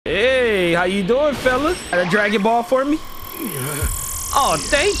Hey, how you doing, fella? Got a Dragon Ball for me? Oh,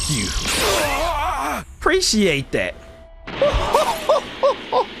 thank you. Appreciate that.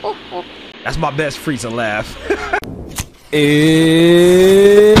 That's my best Frieza laugh.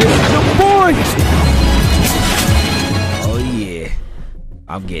 It's your boy. Oh yeah,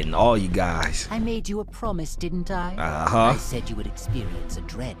 I'm getting all you guys. I made you a promise, didn't I? I said you would experience a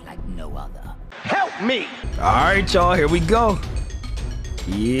dread like no other. Help me! All right, y'all, here we go.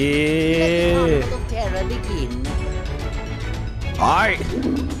 Yeah. Let the carnival of terror begin. All right.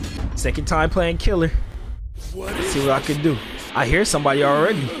 Second time playing killer. Let's see what I can do. I hear somebody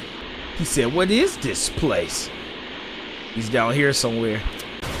already. He said, "What is this place?" He's down here somewhere.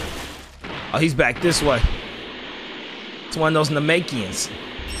 Oh, he's back this way. It's one of those Namekians.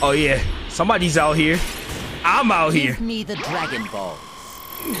 Oh yeah, somebody's out here. I'm out here. Give me the Dragon Balls.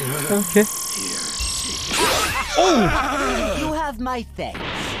 Okay. Oh! You have my thanks.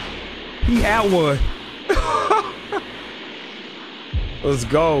 He had one. Let's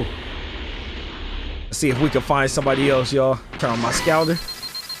go. Let's see if we can find somebody else, y'all. Turn on my scouter.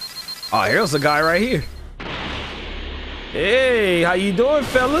 Oh, here's a guy right here. Hey, how you doing,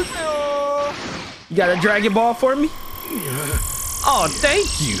 fella? You got a Dragon Ball for me? Oh,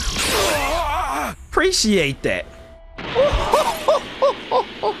 thank you. Appreciate that.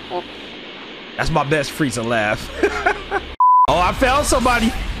 That's my best Frieza laugh. Oh, I found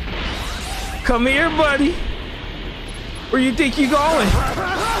somebody. Come here, buddy. Where you think you going?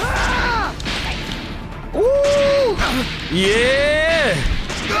 Ooh. Yeah.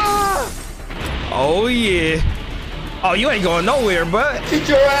 Oh, yeah. Oh, you ain't going nowhere, bud. Get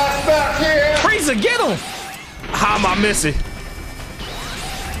your ass back here. Frieza, get him. How am I missing?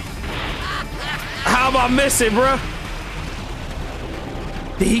 How am I missing, bruh?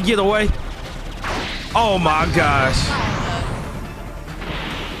 Did he get away? Oh my gosh.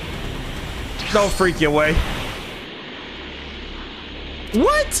 No freaking way.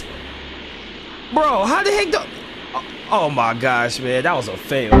 What? Bro, how the heck do... Oh my gosh, man. That was a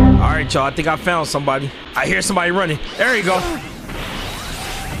fail. All right, y'all. I think I found somebody. I hear somebody running. There you go.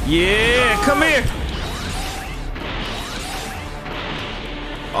 Yeah, come here.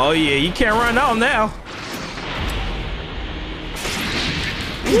 Oh yeah, you can't run out now.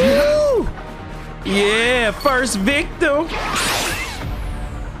 Woo! Yeah, first victim.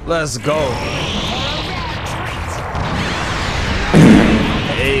 Let's go.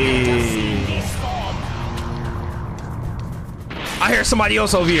 Hey. I hear somebody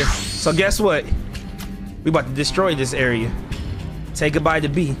else over here. So guess what? We about to destroy this area. Say goodbye to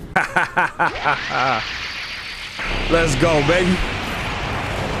B. Let's go, baby.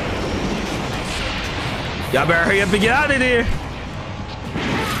 Y'all better hurry up and get out of there.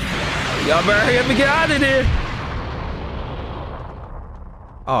 Y'all better hurry up and get out of there.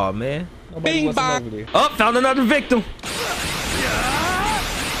 Oh man. Nobody wants over there. Oh, found another victim.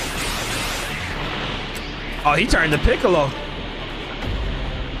 Oh, he turned to Piccolo.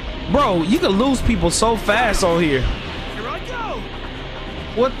 Bro, you can lose people so fast on here. Here I go.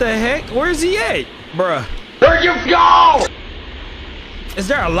 What the heck? Where's he at? Bruh. Where you go? Is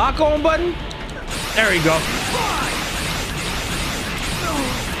there a lock on button? There we go.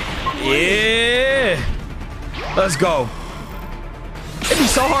 Yeah. Let's go. It'd be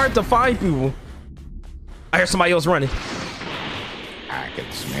so hard to find people. I hear somebody else running. I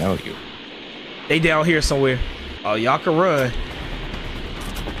can smell you. They down here somewhere. Oh, y'all can run.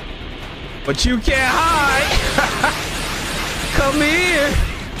 But you can't hide. Come here.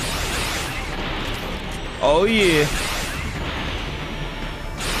 Oh, yeah.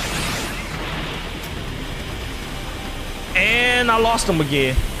 And I lost them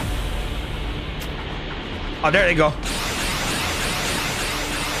again. Oh, there they go.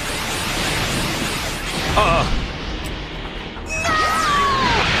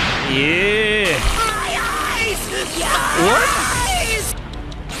 Yeah. What?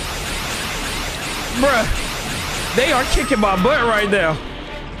 Bruh, they are kicking my butt right now.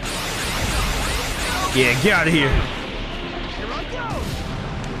 Yeah, get out of here.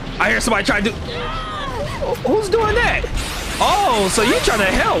 I hear somebody trying to do... Who's doing that? Oh, so you trying to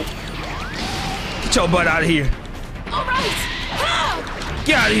help. Get your butt out of here. All right.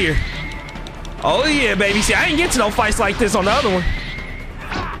 Get out of here. Oh yeah, baby. See, I ain't get to no fights like this on the other one.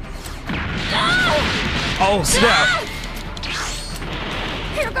 Oh, snap.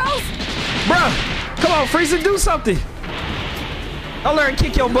 Here goes. Bruh. Come on, Frieza, do something. Don't learn to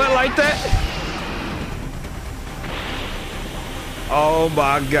kick your butt like that. Oh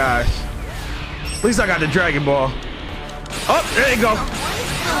my gosh. At least I got the Dragon Ball. Oh, there you go.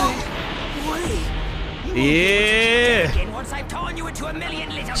 Yeah.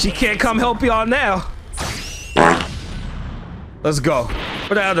 She can't come help y'all now. Let's go.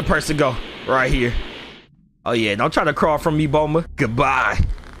 Where the other person go? Right here. Oh yeah, don't try to crawl from me, Boma. Goodbye.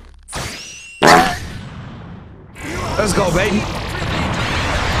 Let's go, baby.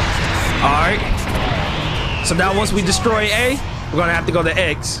 All right. So now once we destroy A, we're gonna have to go to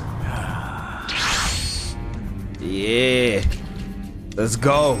X. Yeah. Let's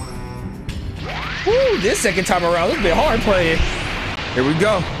go. Woo, this second time around, it's been hard playing. Here we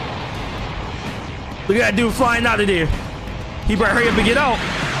go. Look at that dude flying out of there. He better hurry up and get out.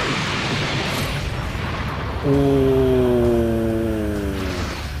 Ooh.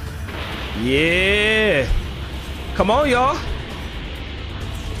 Yeah. Come on, y'all.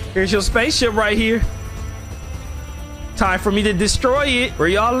 Here's your spaceship right here. Time for me to destroy it. Where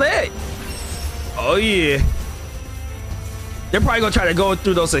y'all at? Oh, yeah. They're probably gonna try to go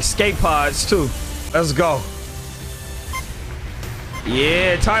through those escape pods, too. Let's go.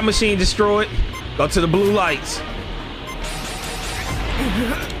 Yeah, time machine destroyed. Go to the blue lights.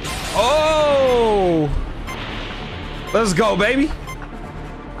 Oh! Let's go, baby.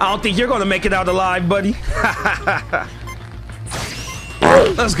 I don't think you're gonna make it out alive, buddy.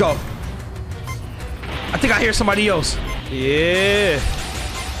 Let's go. I think I hear somebody else. Yeah.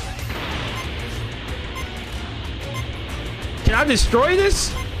 Can I destroy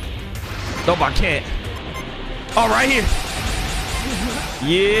this? Nope, I can't. Oh, right here.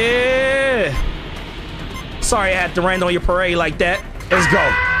 Yeah. Sorry I had to rain on your parade like that. Let's go.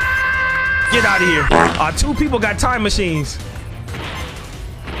 Get out of here. 2 people got time machines.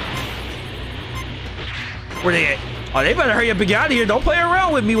 Where they at? Oh, they better hurry up and get out of here. Don't play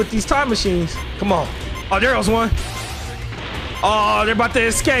around with me with these time machines. Come on. Oh, there was one. Oh, they're about to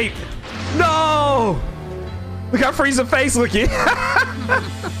escape. No. Look how Frieza face looking.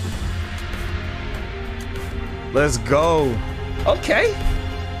 Let's go. Okay.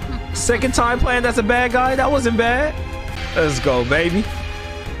 Second time playing that's a bad guy. That wasn't bad. Let's go, baby.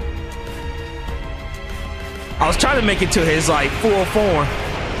 I was trying to make it to his like full form.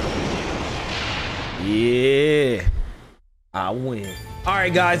 Yeah. I win. All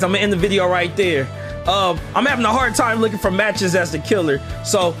right, guys, I'm gonna end the video right there. I'm having a hard time looking for matches as the killer.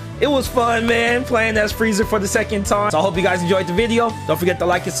 So it was fun, man, playing as Frieza for the second time. So I hope you guys enjoyed the video. Don't forget to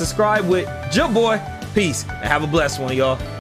like and subscribe with Jaboi. Peace and have a blessed one, y'all.